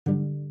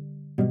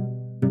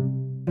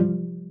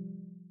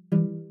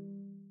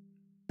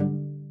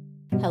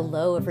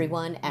Hello,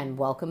 everyone, and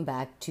welcome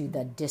back to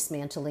the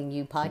Dismantling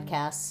You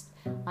podcast.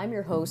 I'm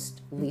your host,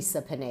 Lisa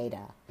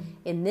Pineda.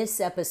 In this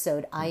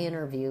episode, I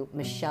interview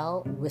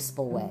Michele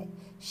Wispelwey.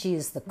 She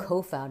is the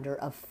co-founder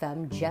of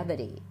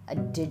Femgevity, a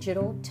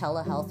digital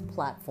telehealth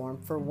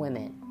platform for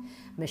women.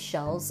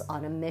 Michelle's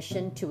on a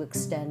mission to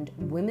extend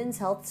women's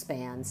health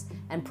spans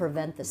and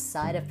prevent the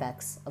side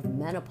effects of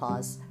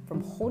menopause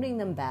from holding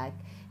them back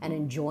and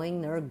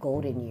enjoying their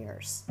golden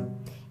years.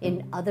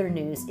 In other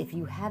news, if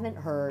you haven't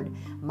heard,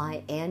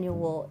 my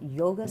annual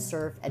yoga,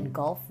 surf, and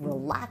golf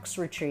relax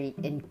retreat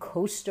in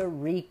Costa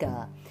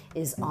Rica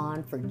is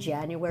on for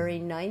January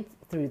 9th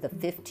through the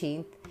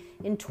 15th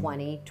in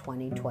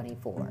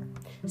 2024.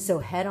 So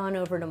head on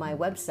over to my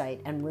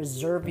website and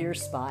reserve your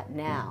spot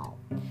now.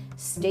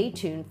 Stay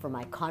tuned for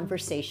my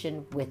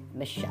conversation with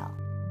Michele.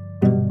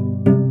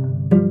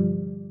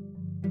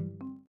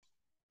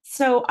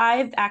 So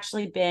I've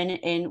actually been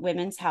in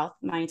women's health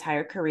my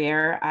entire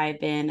career. I've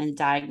been in the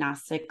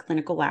diagnostic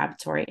clinical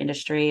laboratory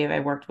industry.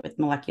 I worked with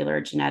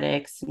molecular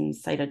genetics and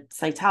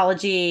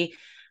cytology.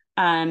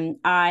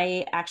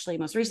 I actually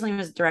most recently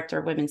was director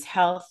of women's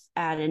health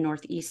at a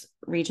Northeast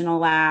regional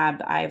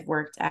lab. I've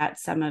worked at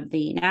some of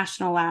the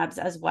national labs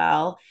as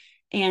well.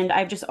 And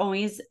I've just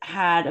always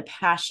had a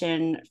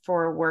passion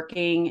for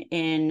working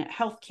in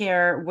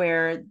healthcare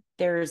where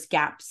there's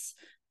gaps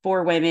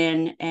for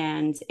women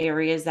and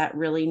areas that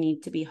really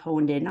need to be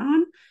honed in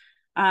on.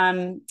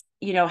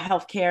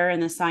 Healthcare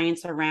and the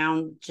science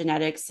around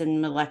genetics and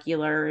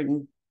molecular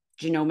and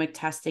genomic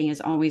testing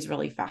has always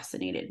really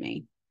fascinated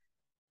me.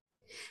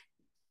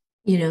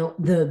 You know,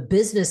 the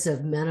business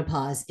of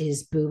menopause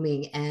is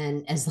booming,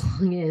 and as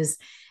long as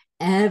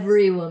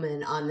every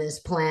woman on this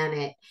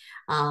planet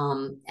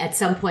at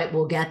some point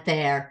will get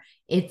there,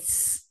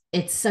 it's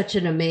such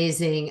an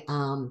amazing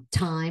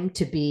time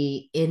to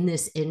be in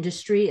this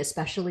industry,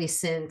 especially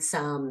since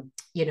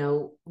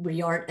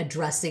we aren't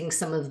addressing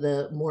some of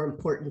the more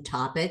important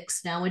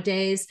topics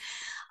nowadays.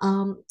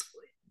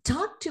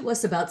 Talk to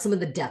us about some of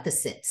the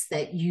deficits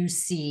that you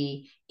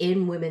see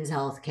in women's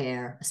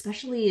healthcare,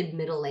 especially in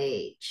middle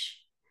age.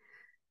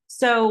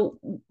 So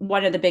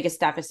one of the biggest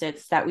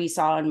deficits that we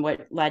saw and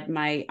what led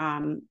my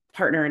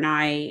partner and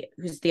I,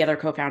 who's the other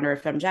co-founder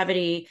of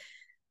Femgevity,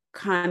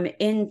 come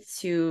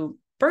into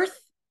birth,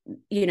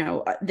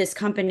 this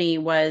company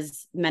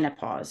was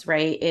menopause,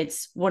 right?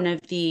 It's one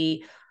of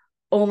the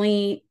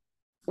only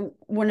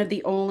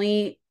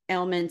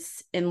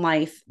ailments in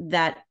life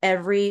that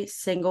every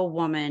single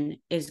woman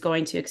is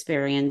going to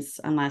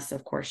experience, unless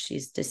of course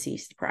she's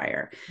deceased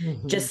prior,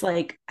 just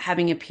like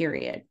having a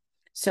period.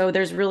 So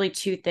there's really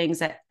two things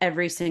that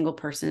every single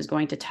person is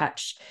going to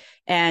touch.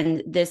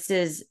 And this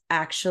is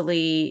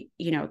actually,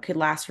 could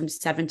last from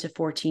 7 to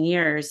 14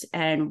 years.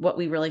 And what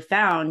we really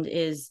found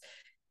is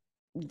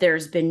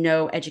there's been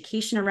no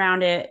education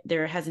around it.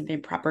 There hasn't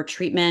been proper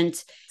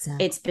treatment.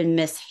 Exactly. It's been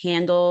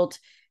mishandled.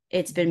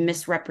 It's been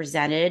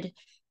misrepresented.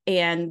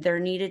 And there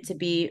needed to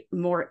be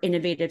more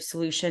innovative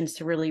solutions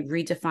to really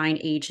redefine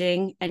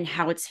aging and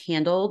how it's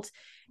handled,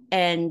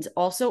 and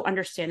also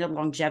understand the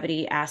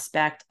longevity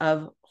aspect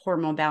of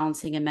hormone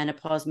balancing and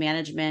menopause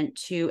management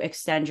to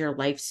extend your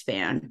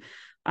lifespan,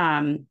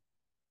 and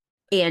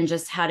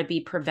just how to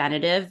be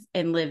preventative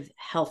and live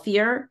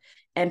healthier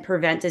and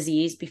prevent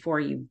disease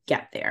before you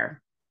get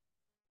there.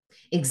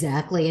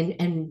 Exactly.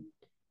 And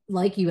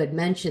like you had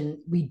mentioned,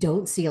 we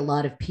don't see a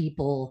lot of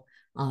people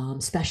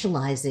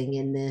specializing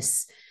in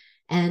this.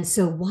 And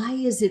so why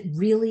is it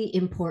really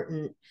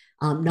important,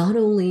 not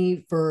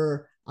only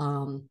for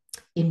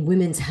in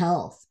women's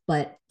health,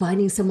 but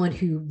finding someone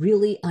who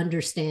really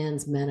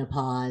understands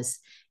menopause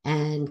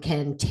and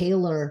can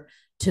tailor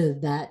to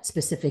that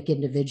specific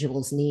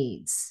individual's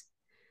needs?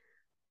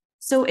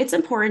 So it's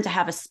important to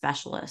have a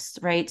specialist,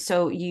 right?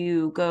 So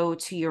you go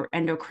to your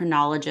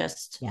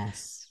endocrinologist.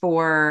 Yes.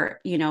 For,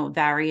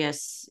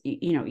 various,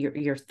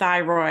 your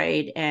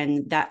thyroid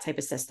and that type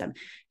of system.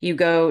 You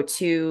go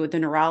to the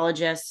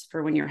neurologist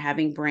for when you're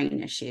having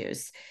brain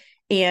issues.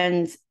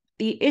 And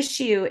the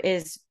issue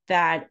is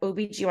that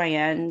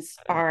OBGYNs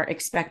are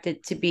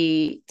expected to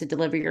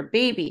deliver your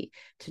baby,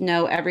 to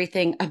know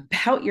everything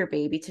about your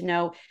baby, to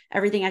know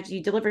everything after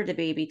you deliver the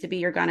baby, to be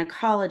your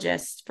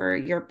gynecologist for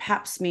your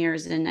pap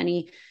smears and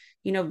any,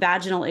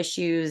 vaginal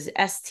issues,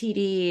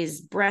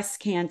 STDs, breast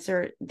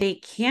cancer. They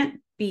can't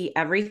be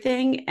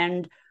everything.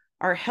 And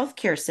our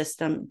healthcare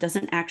system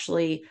doesn't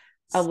actually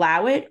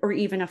allow it or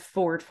even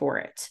afford for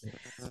it.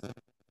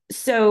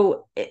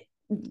 So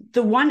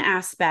the one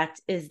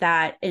aspect is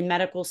that in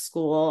medical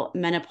school,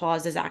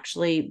 menopause is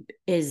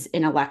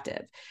an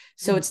elective.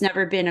 So it's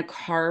never been a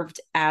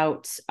carved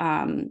out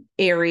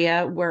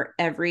area where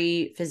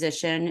every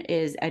physician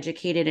is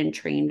educated and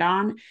trained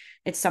on.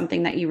 It's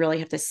something that you really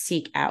have to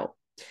seek out.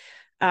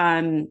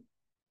 And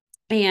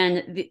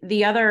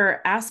the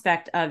other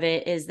aspect of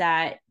it is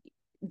that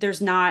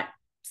there's not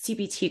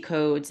CPT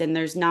codes, and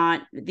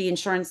the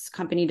insurance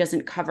company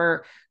doesn't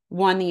cover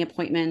one, the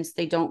appointments,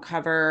 they don't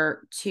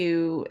cover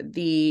two,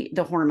 the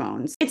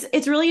hormones.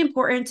 It's really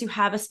important to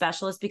have a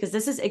specialist because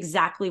this is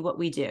exactly what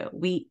we do.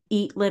 We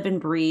eat, live,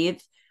 and breathe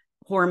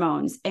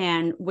hormones.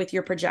 And with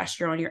your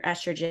progesterone, your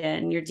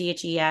estrogen, your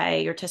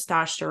DHEA, your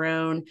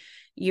testosterone,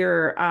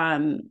 your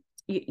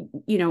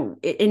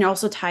it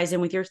also ties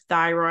in with your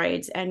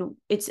thyroids. And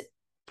it's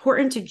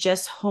important to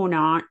just hone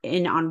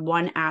on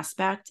one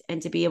aspect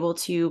and to be able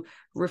to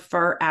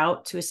refer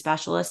out to a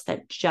specialist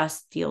that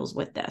just deals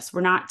with this.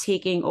 We're not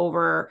taking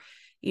over,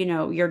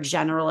 your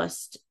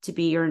generalist to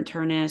be your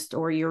internist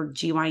or your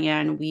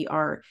GYN. We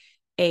are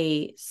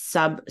a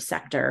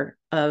subsector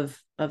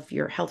of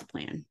your health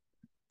plan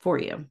for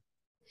you.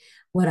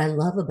 What I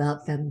love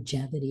about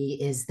Femgevity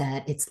is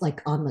that it's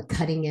like on the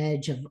cutting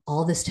edge of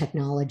all this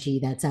technology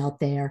that's out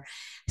there.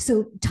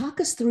 So, talk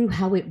us through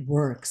how it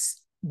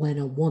works when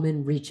a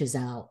woman reaches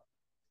out.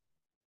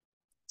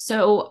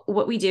 So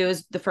what we do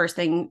is the first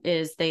thing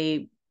is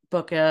they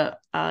book an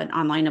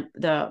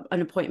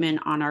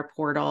appointment on our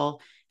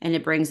portal, and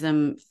it brings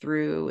them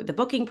through the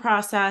booking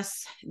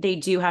process. They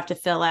do have to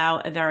fill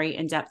out a very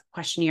in-depth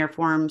questionnaire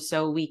form,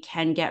 so we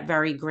can get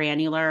very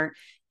granular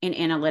and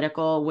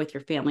analytical with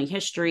your family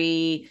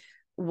history,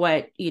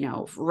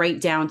 right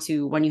down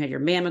to when you had your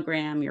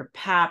mammogram, your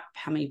pap,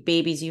 how many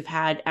babies you've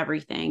had,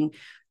 everything.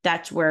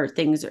 That's where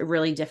things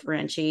really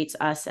differentiates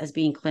us as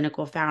being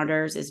clinical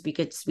founders, is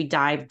because we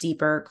dive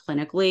deeper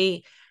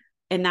clinically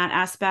in that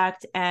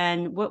aspect.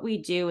 And what we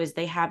do is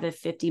they have a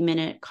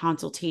 50-minute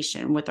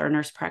consultation with our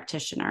nurse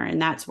practitioner.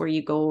 And that's where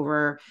you go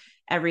over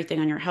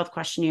everything on your health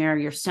questionnaire,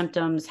 your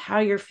symptoms, how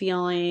you're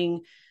feeling,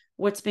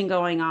 what's been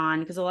going on.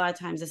 Because a lot of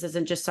times this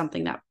isn't just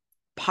something that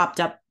popped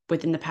up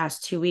within the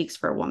past 2 weeks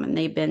for a woman.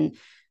 They've been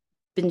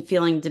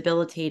feeling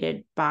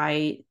debilitated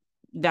by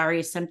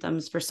various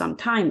symptoms for some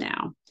time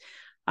now.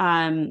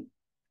 And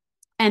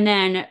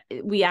then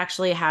we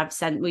actually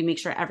we make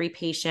sure every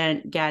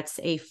patient gets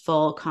a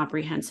full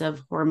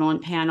comprehensive hormone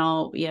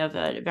panel. We have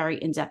a very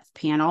in-depth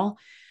panel,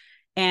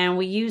 and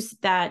we use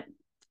that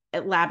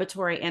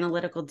laboratory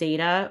analytical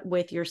data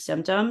with your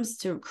symptoms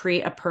to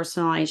create a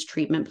personalized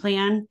treatment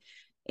plan.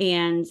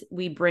 And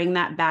we bring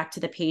that back to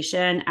the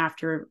patient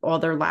after all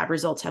their lab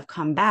results have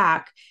come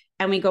back,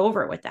 and we go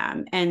over it with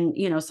them. And,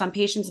 some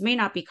patients may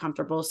not be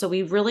comfortable. So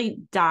we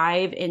really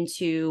dive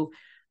into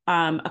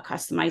a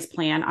customized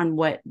plan on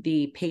what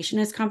the patient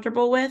is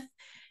comfortable with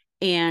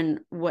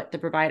and what the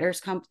provider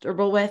is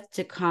comfortable with,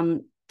 to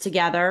come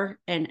together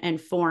and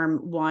form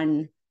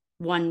one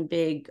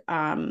big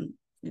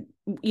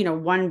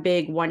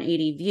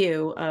 180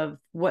 view of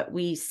what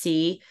we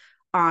see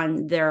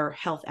on their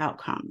health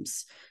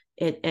outcomes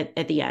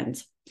at the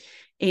end.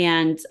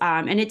 And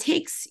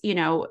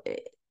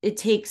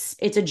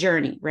it's a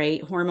journey,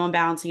 right? Hormone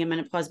balancing and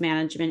menopause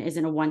management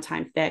isn't a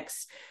one-time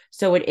fix.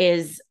 So it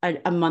is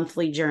a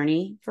monthly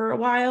journey for a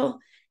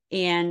while.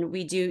 And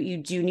you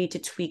do need to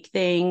tweak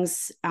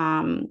things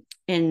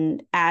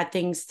and add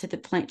things to the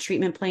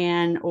treatment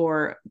plan,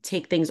 or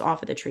take things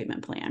off of the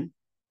treatment plan.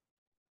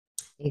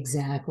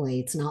 Exactly.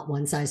 It's not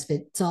one size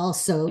fits all.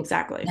 So,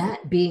 Exactly.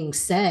 that being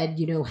said,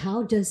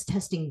 how does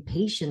testing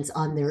patients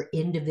on their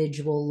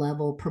individual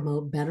level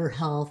promote better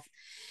health?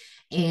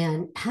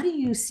 And how do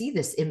you see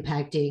this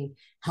impacting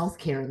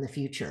healthcare in the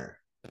future?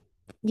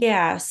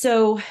 Yeah.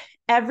 So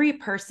every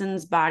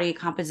person's body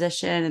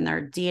composition and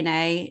their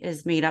DNA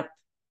is made up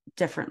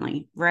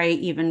differently, right?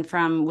 Even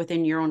from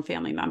within your own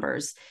family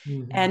members.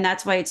 Mm-hmm. And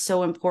that's why it's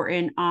so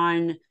important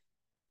on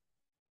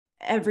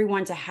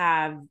everyone to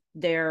have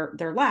their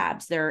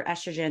labs, their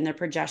estrogen, their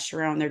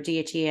progesterone, their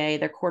DHEA,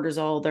 their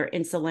cortisol, their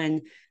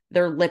insulin,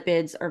 their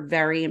lipids are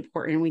very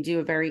important. We do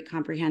a very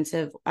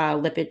comprehensive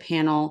lipid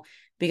panel,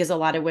 because a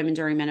lot of women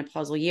during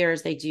menopausal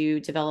years, they do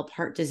develop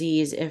heart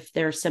disease if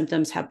their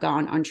symptoms have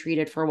gone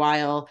untreated for a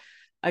while.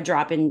 A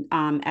drop in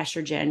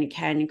estrogen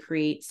can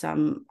create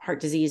some heart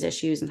disease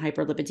issues and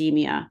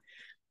hyperlipidemia.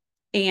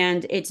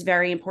 And it's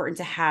very important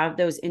to have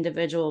those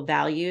individual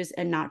values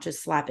and not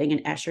just slapping an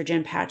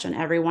estrogen patch on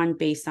everyone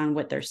based on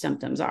what their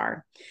symptoms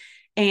are.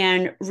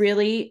 And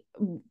really,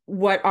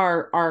 what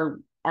our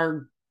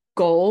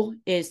goal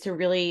is to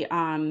really,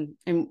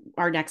 in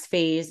our next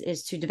phase,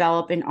 is to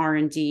develop an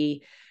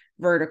R&D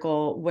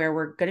vertical where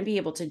we're going to be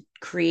able to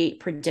create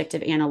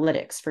predictive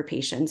analytics for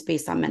patients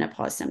based on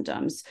menopause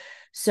symptoms.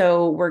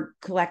 So we're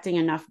collecting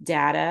enough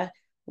data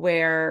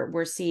where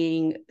we're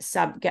seeing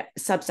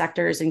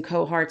subsectors and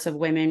cohorts of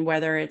women,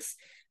 whether it's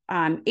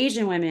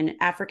Asian women,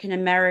 African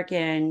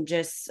American,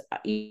 just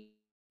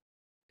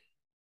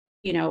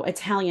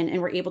Italian,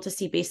 and we're able to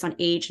see based on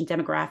age and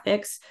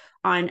demographics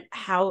on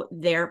how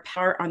their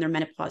part on their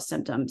menopause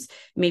symptoms.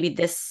 Maybe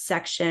this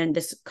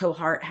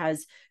cohort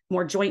has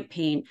more joint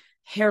pain,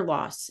 hair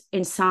loss,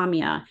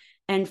 insomnia.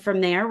 And from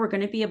there, we're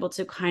going to be able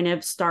to kind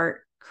of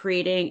start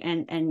creating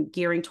and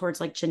gearing towards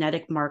like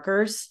genetic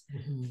markers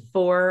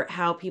for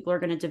how people are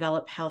going to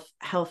develop health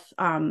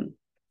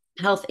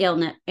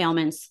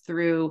ailments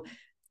through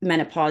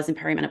menopause and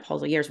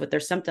perimenopausal years with their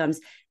symptoms.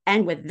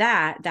 And with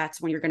that, that's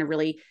when you're going to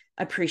really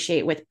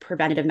appreciate with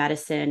preventative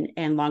medicine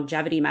and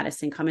longevity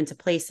medicine come into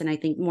place. And I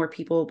think more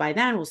people by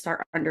then will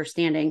start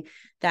understanding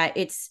that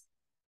it's,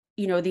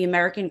 the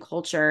American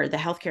culture, the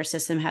healthcare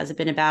system has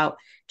been about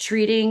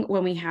treating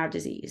when we have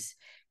disease.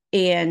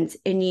 And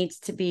it needs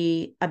to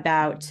be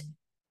about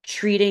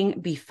treating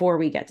before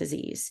we get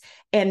disease.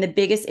 And the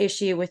biggest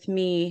issue with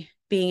me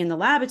being in the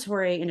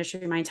laboratory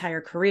industry my entire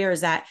career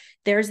is that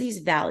there's these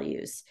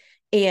values.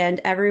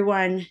 And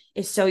everyone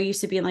is so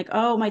used to being like,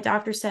 oh, my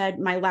doctor said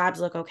my labs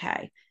look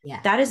okay. Yeah.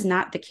 That is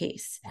not the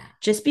case. Yeah.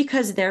 Just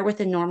because they're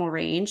within normal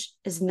range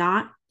is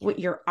not what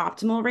your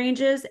optimal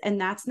range is. And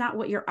that's not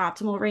what your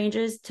optimal range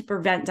is to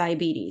prevent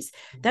diabetes.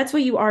 That's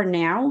what you are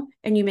now.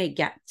 And you may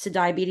get to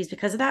diabetes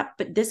because of that.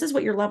 But this is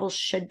what your levels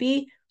should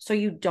be, so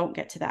you don't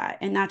get to that.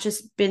 And that's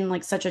just been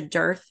like such a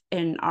dearth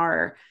in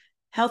our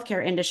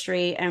healthcare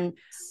industry. And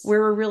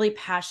we're really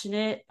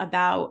passionate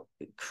about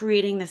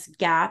creating this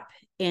gap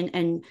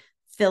and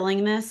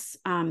filling this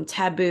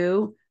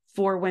taboo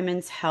for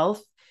women's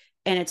health.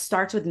 And it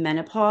starts with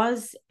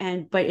menopause,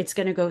 but it's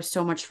going to go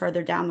so much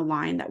further down the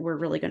line that we're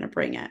really going to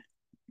bring it.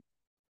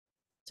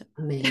 So.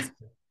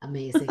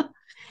 Amazing.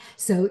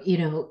 So,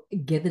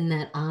 given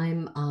that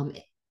I'm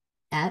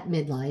at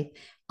midlife,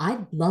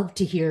 I'd love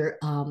to hear,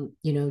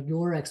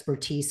 your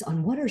expertise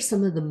on what are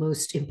some of the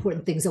most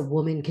important things a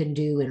woman can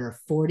do in her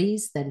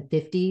 40s, then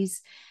 50s,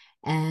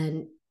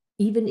 and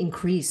even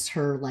increase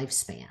her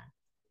lifespan.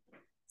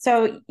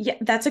 So, yeah,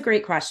 that's a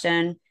great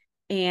question.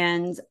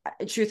 And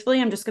truthfully,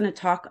 I'm just going to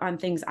talk on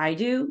things I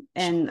do,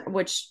 and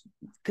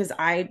because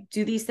I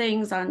do these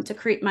things to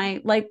create my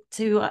life,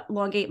 to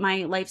elongate my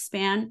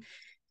lifespan.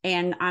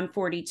 And I'm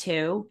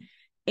 42.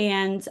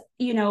 And,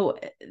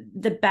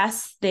 the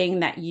best thing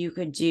that you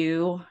could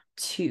do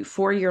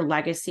for your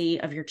legacy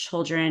of your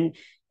children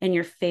and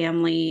your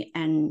family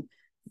and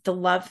the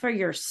love for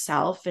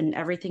yourself and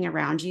everything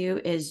around you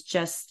is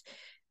just,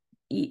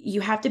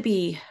 you have to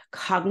be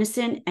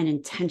cognizant and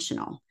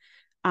intentional.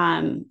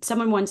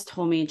 Someone once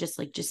told me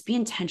just be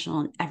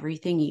intentional in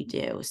everything you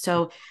do.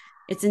 So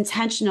it's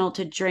intentional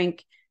to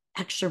drink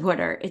extra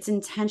water. It's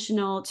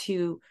intentional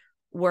to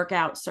work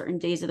out certain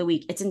days of the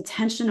week. It's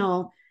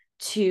intentional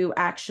to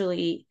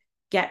actually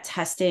get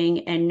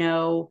testing and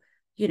know,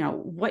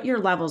 what your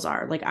levels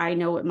are. Like, I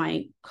know what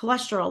my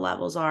cholesterol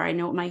levels are. I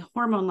know what my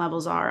hormone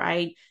levels are.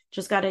 I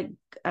just got a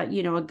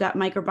gut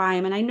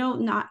microbiome. And I know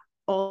not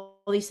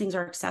all these things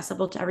are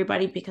accessible to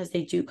everybody because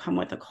they do come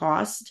with a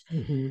cost.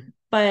 Mm-hmm.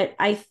 But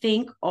I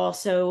think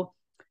also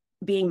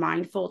being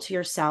mindful to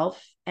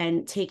yourself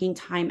and taking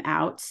time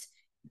out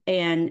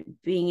and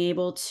being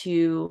able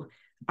to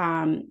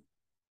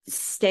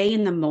stay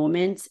in the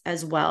moment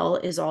as well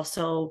is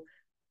also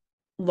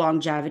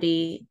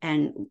longevity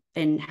and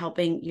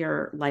helping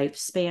your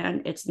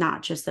lifespan. It's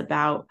not just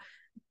about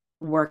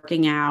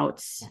working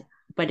out,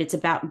 but it's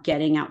about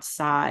getting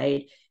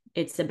outside.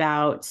 It's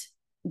about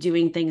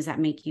doing things that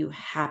make you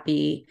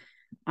happy,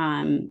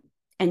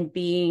 and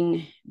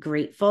being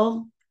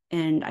grateful.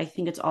 And I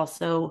think it's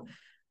also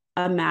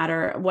a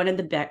matter, one of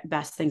the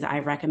best things I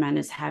recommend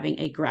is having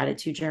a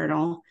gratitude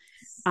journal.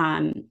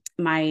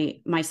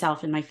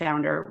 Myself and my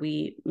founder,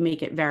 we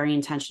make it very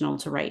intentional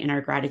to write in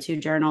our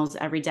gratitude journals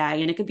every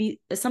day. And it could be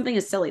something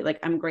as silly, like,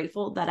 I'm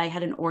grateful that I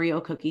had an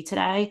Oreo cookie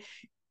today,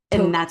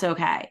 and that's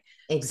okay.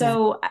 Exactly.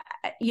 So,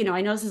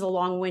 I know this is a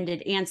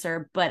long-winded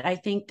answer, but I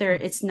think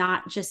it's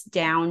not just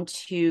down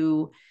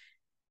to,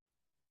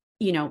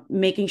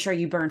 making sure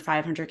you burn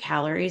 500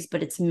 calories,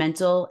 but it's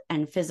mental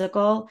and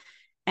physical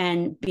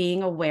and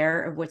being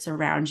aware of what's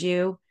around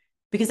you.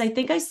 Because I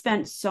think I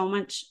spent so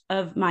much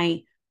of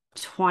my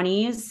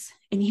 20s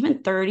and even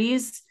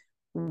 30s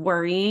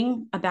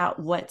worrying about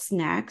what's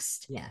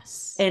next.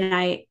 Yes. And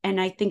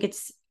I think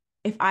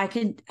if I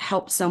could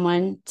help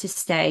someone to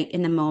stay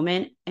in the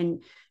moment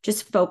and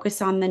just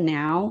focus on the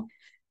now,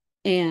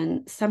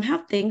 and somehow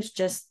things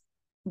just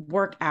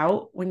work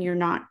out when you're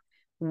not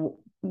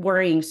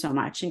worrying so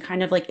much, and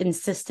kind of like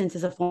insistence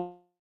is a form.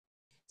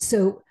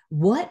 So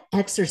what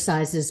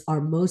exercises are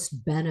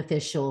most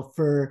beneficial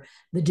for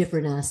the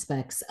different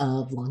aspects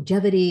of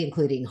longevity,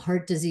 including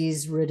heart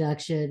disease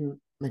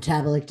reduction,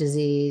 metabolic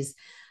disease,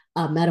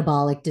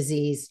 metabolic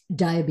disease,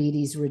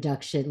 diabetes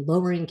reduction,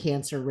 lowering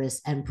cancer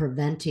risk, and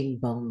preventing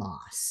bone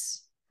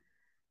loss?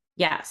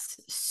 Yes.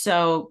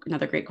 So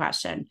another great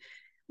question.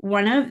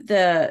 One of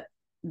the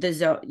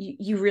zone,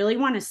 you really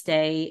want to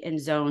stay in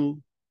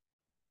zone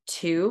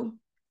 2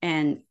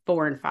 and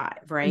 4 and 5,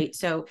 right? Mm-hmm.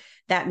 So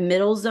that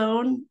middle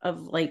zone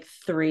of like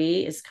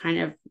 3 is kind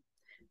of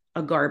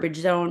a garbage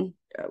zone,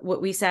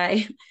 what we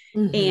say.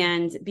 Mm-hmm.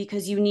 And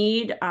because you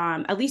need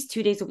at least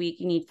 2 days a week,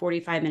 you need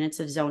 45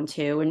 minutes of zone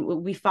 2. And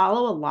we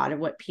follow a lot of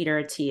what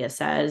Peter Attia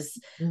says.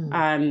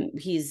 Mm-hmm.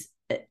 He's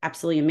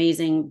absolutely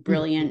amazing,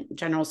 brilliant mm-hmm.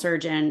 general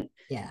surgeon.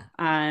 Yeah.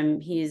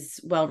 He's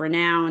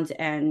well-renowned,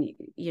 and,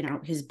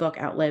 his book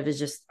Outlive is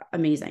just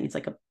amazing. It's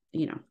like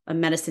a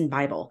medicine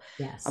Bible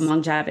on Yes.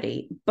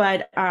 longevity.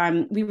 But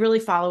we really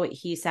follow what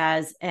he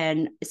says.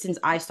 And since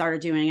I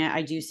started doing it,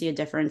 I do see a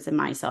difference in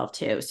myself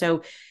too.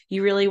 So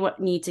you really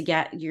need to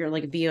get your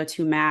like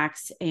VO2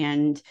 max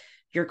and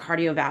your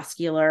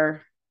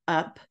cardiovascular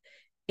up.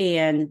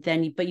 And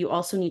then, but you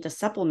also need to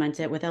supplement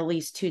it with at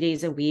least 2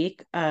 days a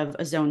week of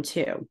a zone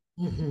 2,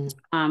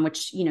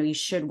 which, you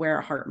should wear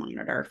a heart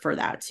monitor for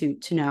that to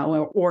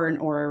know, or an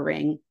Oura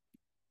ring.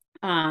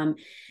 And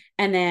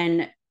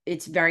then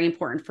it's very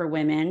important for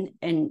women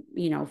and,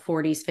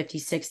 40s,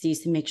 50s,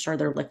 60s to make sure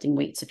they're lifting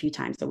weights a few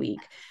times a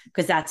week,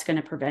 because that's going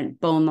to prevent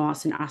bone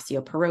loss and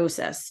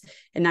osteoporosis.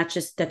 And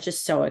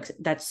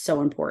that's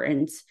so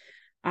important.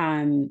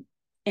 And,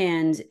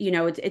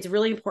 it's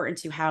really important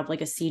to have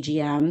like a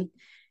CGM.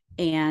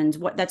 And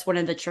that's one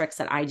of the tricks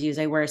that I do is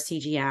I wear a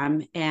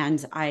CGM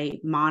and I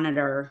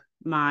monitor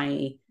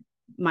my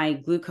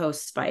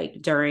glucose spike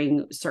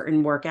during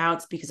certain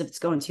workouts, because if it's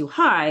going too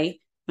high,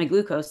 my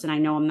glucose, and I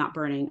know I'm not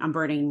burning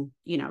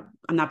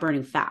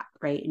fat,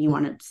 right? And you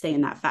want to stay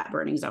in that fat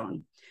burning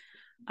zone.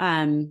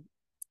 One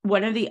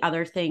of the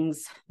other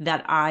things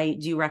that I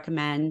do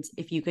recommend,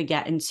 if you could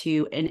get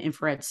into an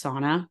infrared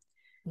sauna,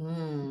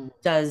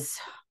 does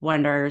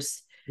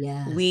wonders.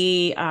 Yes.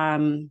 We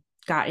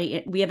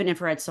have an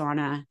infrared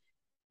sauna,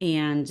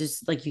 and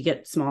just like you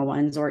get small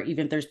ones, or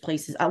even if there's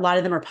places, a lot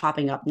of them are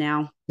popping up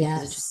now.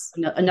 Yes. It's just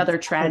another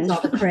trend. It's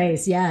all the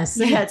craze. Yes.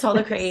 Yeah, it's all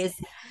the craze,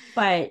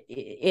 but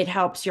it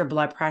helps your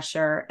blood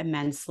pressure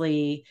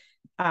immensely.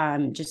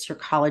 Just your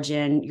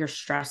collagen, your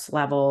stress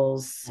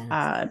levels,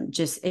 Yes.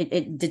 just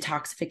it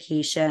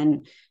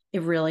detoxification.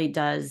 It really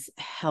does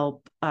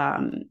help,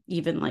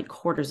 even like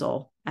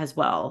cortisol as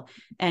well.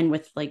 And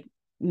with like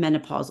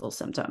menopausal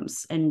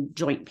symptoms and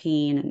joint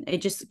pain, and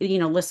it just,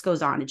 list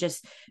goes on. It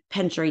just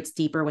penetrates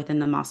deeper within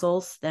the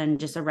muscles than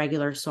just a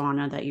regular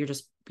sauna that you're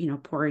just,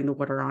 pouring the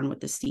water on with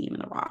the steam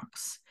and the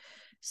rocks.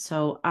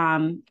 So,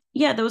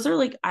 those are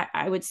like,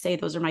 I would say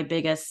those are my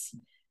biggest,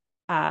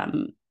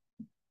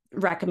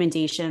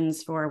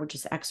 recommendations for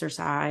just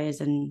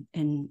exercise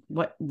and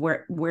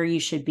where you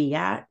should be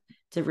at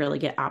to really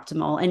get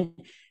optimal. And,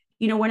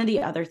 one of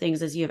the other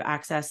things is you have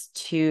access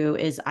to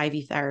is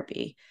IV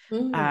therapy.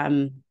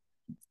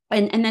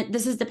 And that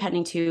this is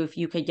depending too, if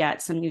you could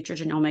get some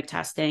nutrigenomic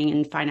testing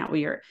and find out what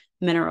your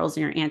minerals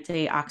and your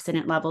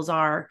antioxidant levels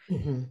are.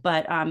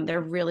 But they're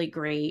really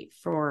great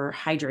for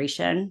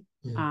hydration,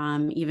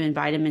 even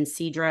vitamin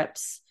C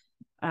drips.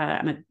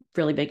 I'm a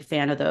really big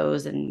fan of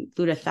those, and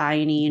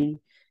glutathione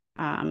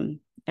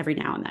every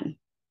now and then.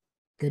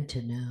 Good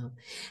to know.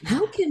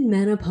 How can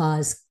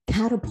menopause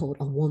catapult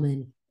a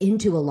woman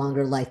into a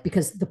longer life?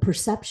 Because the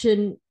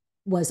perception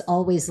was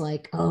always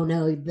like, oh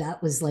no,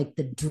 that was like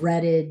the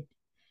dreaded,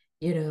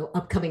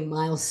 upcoming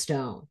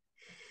milestone.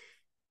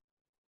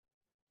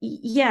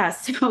 Yeah.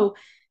 So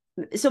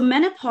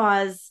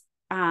menopause,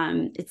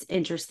 it's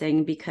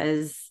interesting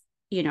because,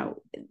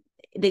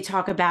 they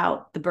talk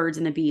about the birds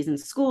and the bees in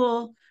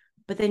school,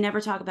 but they never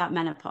talk about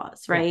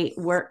menopause, right?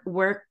 Yes.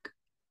 Work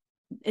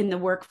in the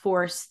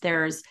workforce,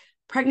 there's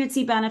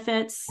pregnancy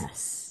benefits,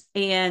 yes,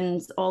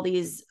 and all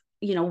these,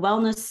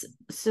 wellness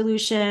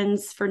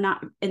solutions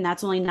and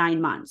that's only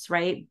 9 months,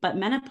 right? But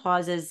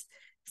menopause is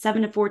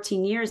 7 to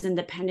 14 years. And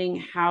depending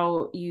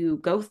how you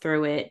go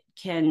through it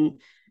can,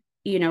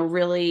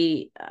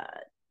 really,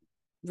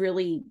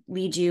 really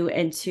lead you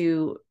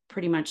into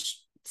pretty much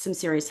some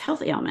serious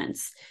health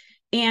ailments.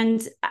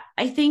 And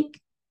I think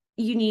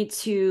you need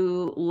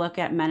to look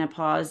at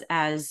menopause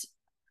as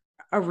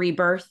a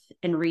rebirth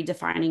and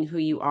redefining who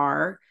you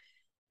are.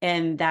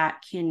 And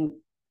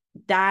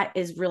that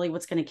is really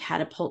what's going to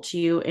catapult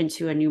you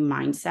into a new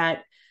mindset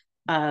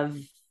of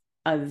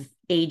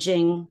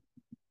aging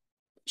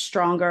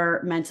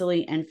stronger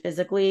mentally and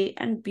physically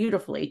and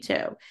beautifully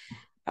too.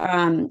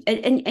 And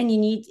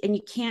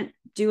you can't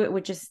do it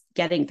with just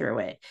getting through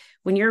it.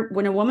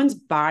 When a woman's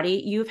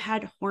body, you've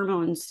had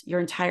hormones your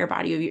entire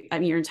body,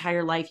 your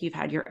entire life, you've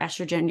had your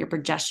estrogen, your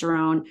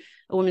progesterone.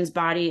 A woman's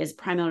body is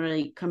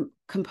primarily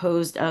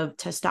composed of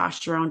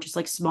testosterone, just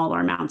like smaller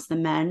amounts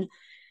than men.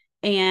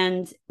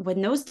 And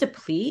when those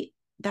deplete,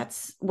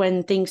 that's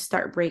when things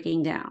start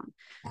breaking down.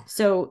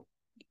 So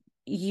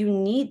you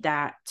need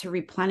that to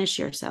replenish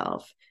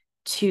yourself,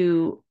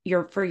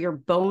 for your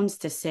bones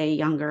to stay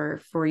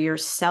younger, for your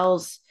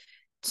cells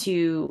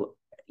to,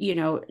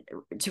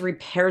 to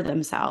repair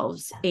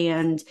themselves.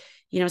 And,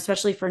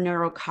 especially for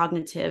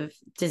neurocognitive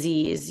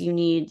disease, you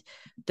need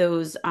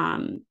those,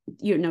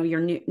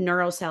 your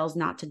neural cells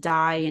not to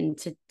die and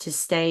to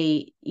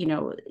stay,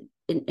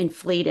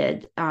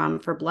 inflated,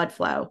 for blood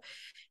flow.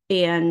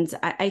 And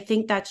I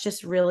think that's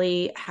just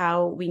really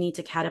how we need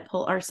to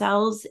catapult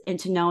ourselves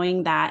into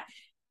knowing that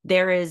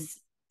there is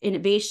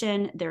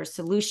innovation, there's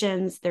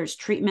solutions, there's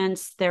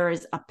treatments, there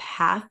is a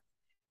path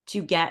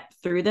to get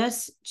through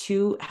this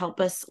to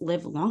help us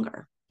live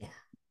longer. Yeah.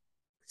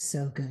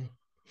 So good.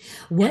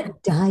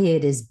 What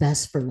diet is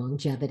best for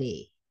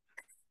longevity?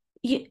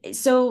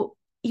 So,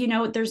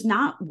 there's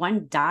not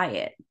one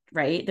diet,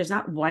 right? There's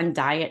not one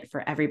diet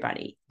for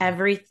everybody.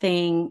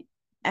 Everything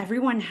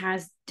everyone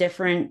has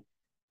different,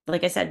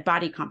 like I said,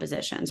 body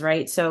compositions,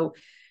 right? So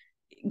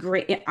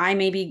great, I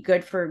may be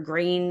good for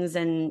grains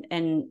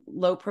and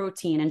low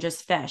protein and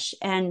just fish.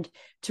 And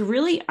to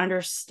really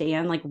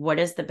understand like what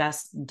is the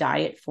best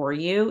diet for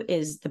you,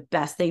 is the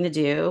best thing to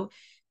do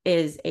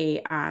is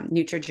a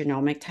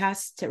nutrigenomic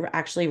test to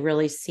actually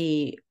really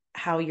see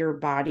how your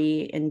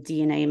body and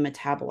DNA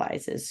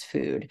metabolizes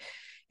food.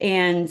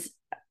 And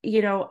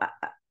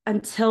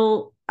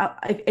until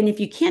and if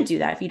you can't do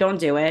that, if you don't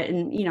do it,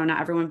 and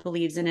not everyone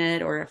believes in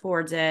it or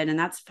affords it, and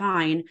that's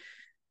fine,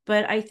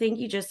 but I think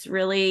you just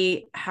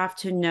really have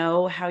to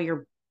know how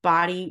your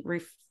body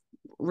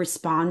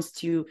responds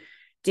to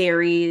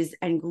dairies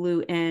and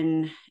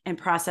gluten and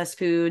processed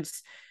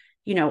foods.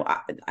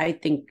 I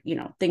think,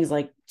 things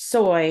like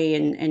soy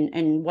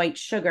and white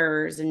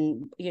sugars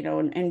and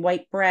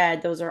white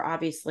bread, those are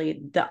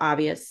obviously the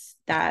obvious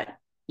that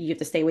you have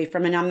to stay away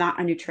from. And I'm not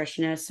a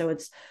nutritionist, so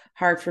it's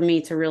hard for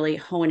me to really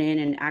hone in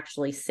and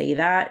actually say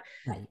that.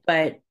 Right.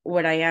 But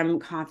what I am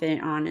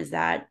confident on is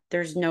that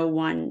there's no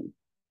one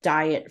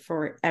diet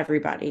for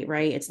everybody,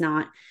 right? It's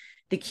not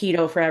the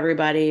keto for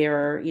everybody,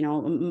 or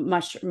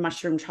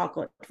mushroom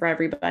chocolate for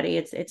everybody.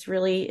 It's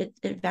really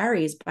it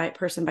varies by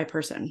person by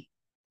person.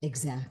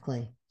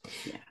 Exactly.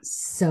 Yeah.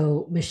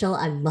 So, Michele,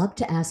 I'd love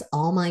to ask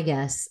all my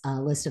guests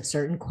a list of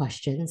certain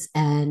questions.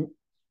 And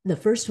the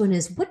first one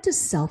is, what does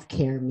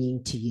self-care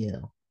mean to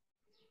you?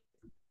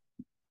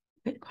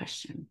 Good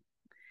question.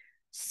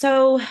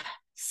 So,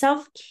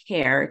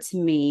 self-care to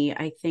me,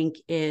 I think,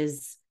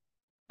 is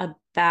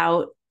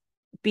about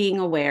being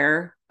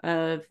aware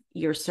of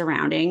your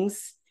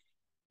surroundings.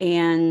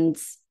 And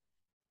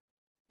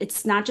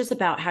it's not just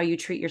about how you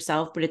treat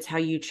yourself, but it's how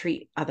you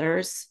treat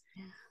others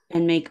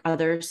and make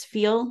others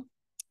feel.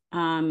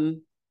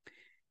 And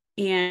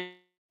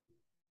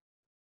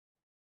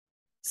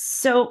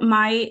so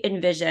my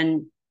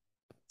envision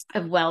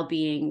of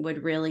well-being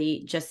would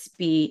really just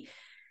be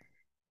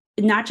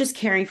not just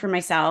caring for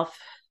myself,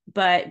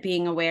 but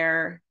being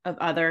aware of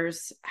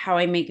others, how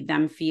I make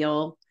them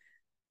feel.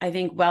 I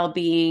think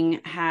well-being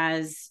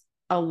has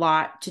a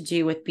lot to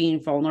do with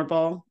being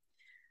vulnerable.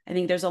 I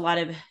think there's a lot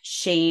of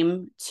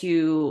shame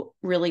to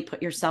really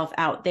put yourself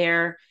out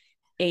there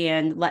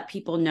and let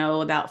people know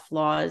about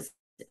flaws,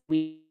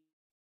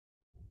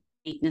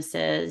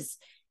 weaknesses.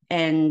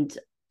 And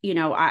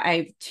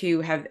I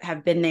too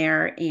have been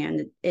there,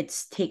 and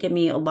it's taken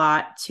me a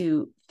lot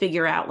to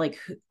figure out like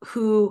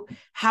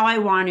how I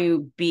want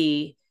to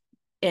be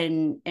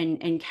and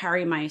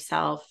carry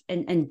myself,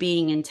 and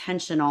being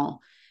intentional.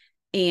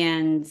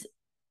 And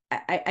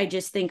I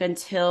just think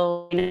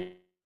until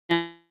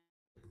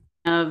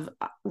of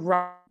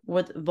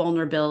with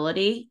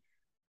vulnerability,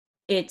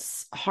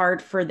 it's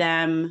hard for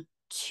them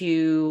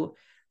to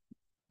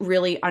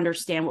really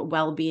understand what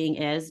well-being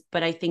is.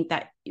 But I think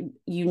that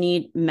you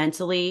need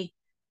mentally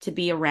to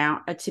be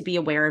around, to be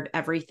aware of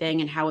everything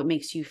and how it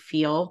makes you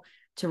feel,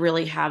 to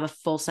really have a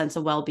full sense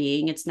of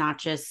well-being. It's not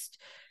just,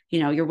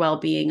 your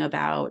well-being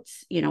about,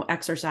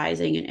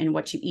 exercising and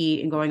what you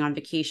eat and going on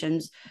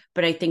vacations,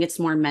 but I think it's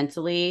more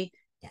mentally.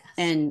 Yes.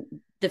 And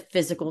the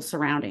physical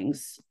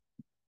surroundings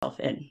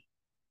in.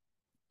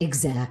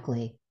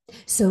 Exactly.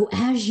 So,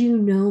 as you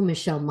know,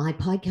 Michele, my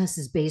podcast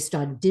is based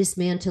on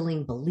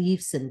dismantling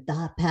beliefs and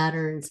thought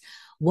patterns.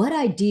 What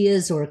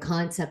ideas or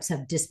concepts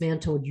have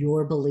dismantled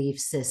your belief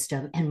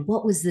system, and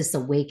what was this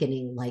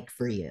awakening like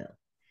for you?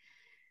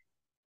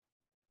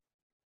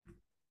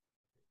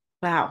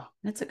 Wow,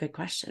 that's a good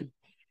question.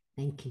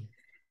 Thank you.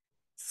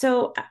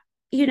 So,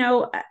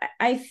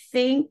 I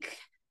think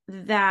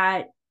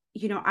that,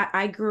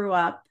 I grew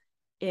up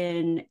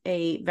in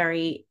a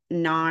very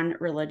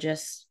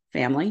non-religious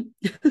family.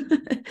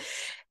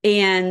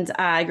 And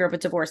I grew up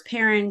with divorced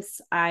parents.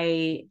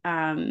 The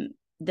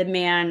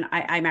man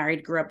I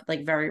married grew up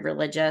like very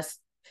religious.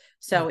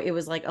 So it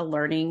was like a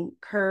learning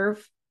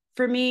curve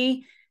for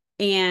me.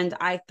 And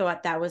I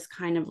thought that was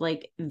kind of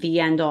like the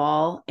end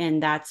all.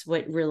 And that's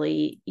what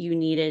really you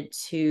needed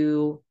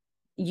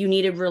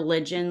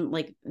religion.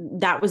 Like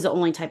that was the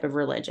only type of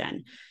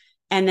religion.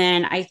 And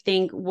then I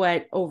think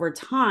what over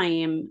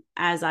time,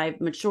 as I've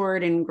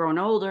matured and grown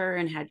older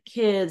and had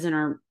kids, and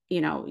our,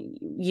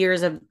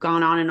 years have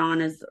gone on and on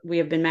as we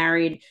have been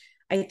married,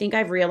 I think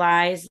I've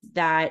realized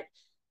that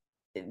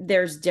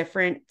there's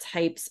different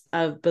types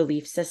of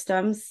belief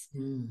systems,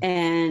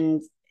 and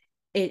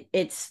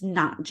it's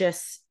not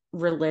just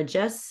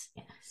religious.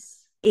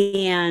 Yes.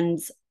 And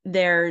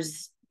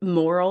there's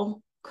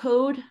moral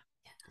code.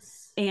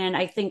 Yes. And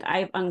I think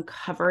I've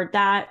uncovered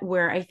that,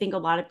 where I think a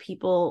lot of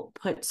people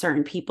put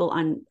certain people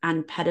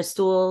on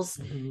pedestals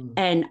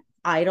and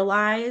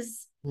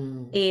idolize.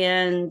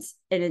 And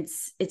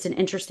it's an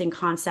interesting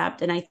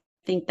concept. And I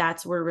think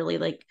that's where really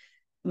like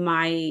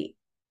my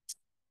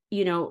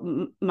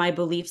my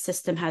belief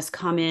system has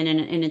come in,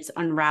 and it's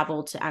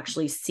unraveled to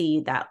actually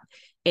see that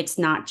it's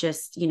not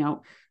just,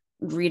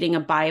 reading a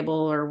Bible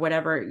or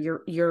whatever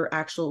your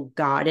actual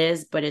God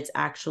is, but it's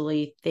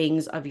actually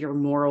things of your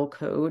moral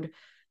code.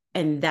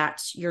 And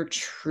that's your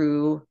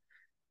true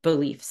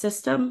belief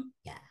system.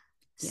 Yeah.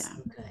 Yeah.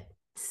 So good.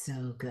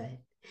 So good.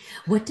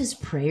 What does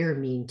prayer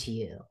mean to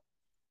you?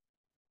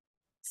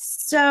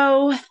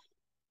 So,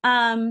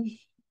 um,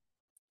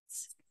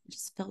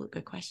 just filled with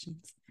good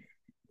questions.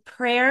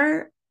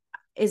 Prayer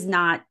is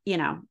not,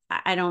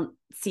 I don't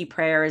see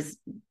prayer as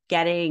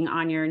getting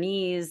on your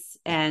knees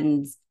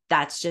and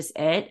that's just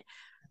it.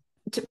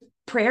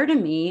 Prayer to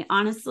me,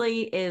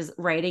 honestly, is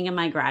writing in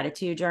my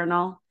gratitude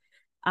journal.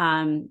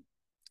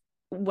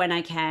 When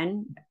I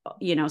can,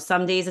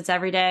 some days it's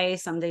every day,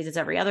 some days it's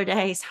every other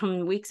day,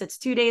 some weeks it's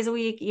 2 days a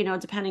week,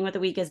 depending what the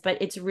week is,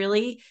 but it's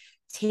really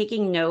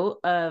taking note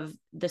of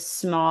the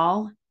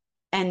small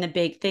and the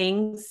big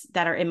things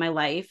that are in my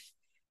life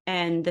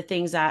and the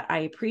things that I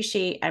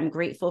appreciate, I'm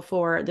grateful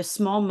for, the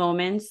small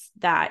moments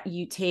that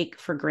you take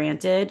for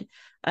granted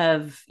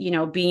of,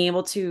 being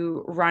able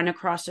to run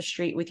across the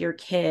street with your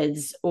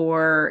kids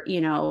or,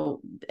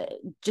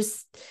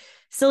 just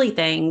silly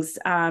things,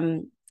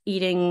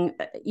 eating,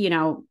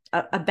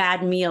 a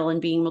bad meal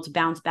and being able to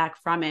bounce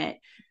back from it.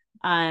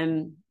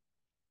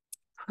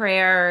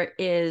 Prayer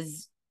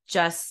is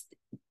just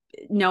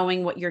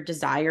knowing what your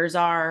desires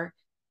are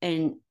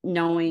and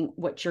knowing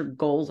what your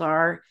goals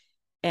are.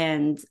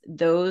 And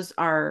those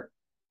are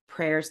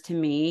prayers to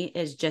me,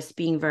 is just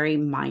being very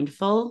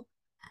mindful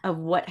of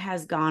what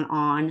has gone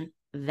on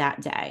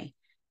that day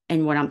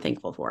and what I'm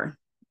thankful for.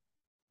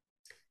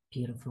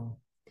 Beautiful.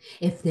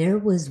 If there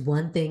was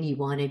one thing you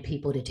wanted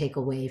people to take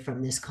away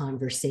from this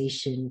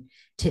conversation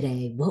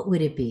today, what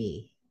would it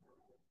be?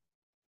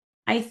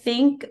 I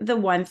think the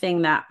one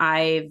thing that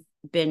I've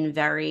been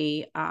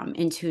very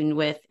in tune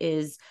with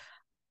is,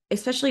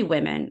 especially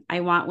women, I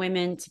want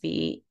women to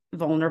be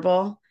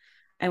vulnerable.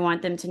 I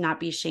want them to not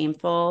be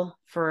shameful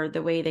for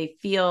the way they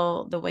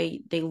feel, the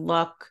way they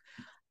look.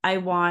 I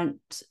want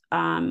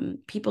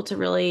people to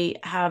really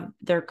have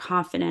their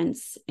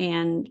confidence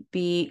and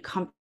be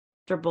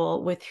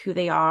comfortable with who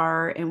they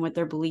are and what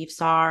their beliefs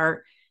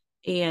are,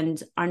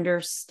 and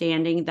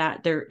understanding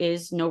that there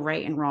is no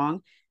right and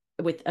wrong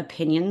with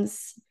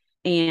opinions.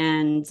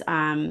 And,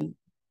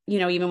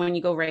 even when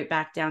you go right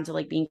back down to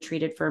like being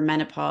treated for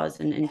menopause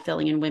and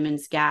filling in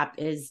women's gap,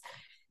 is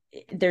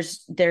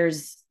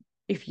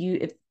if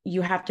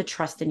you have to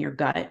trust in your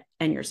gut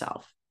and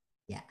yourself.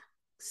 Yeah,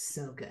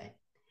 so good.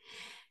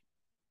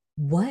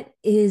 What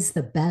is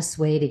the best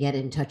way to get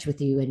in touch with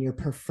you and your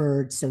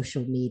preferred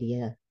social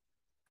media?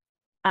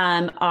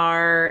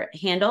 Our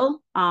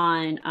handle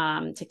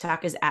on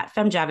TikTok is at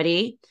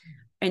Femgevity,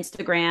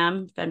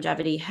 Instagram,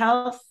 Femgevity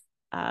Health.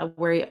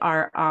 We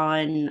are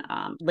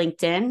on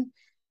LinkedIn.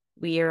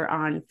 We are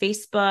on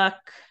Facebook.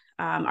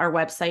 Our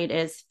website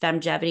is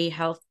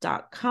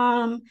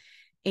femgevityhealth.com.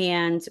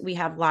 And we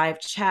have live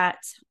chat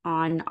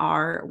on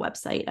our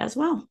website as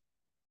well.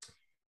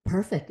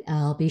 Perfect.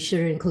 I'll be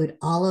sure to include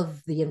all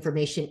of the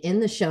information in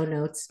the show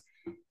notes.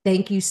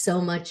 Thank you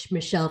so much,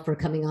 Michele, for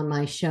coming on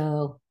my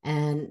show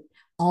and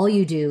all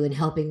you do in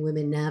helping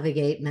women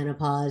navigate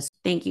menopause.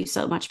 Thank you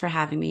so much for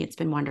having me. It's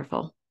been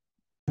wonderful.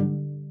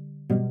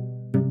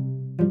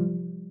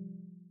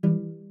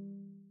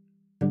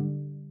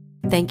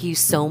 Thank you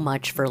so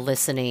much for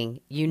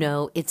listening.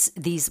 It's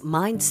these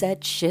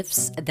mindset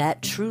shifts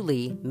that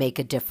truly make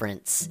a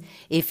difference.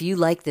 If you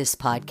like this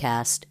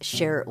podcast,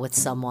 share it with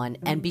someone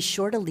and be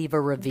sure to leave a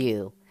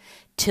review.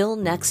 Till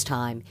next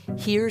time,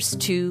 here's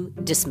to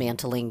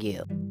dismantling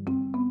you.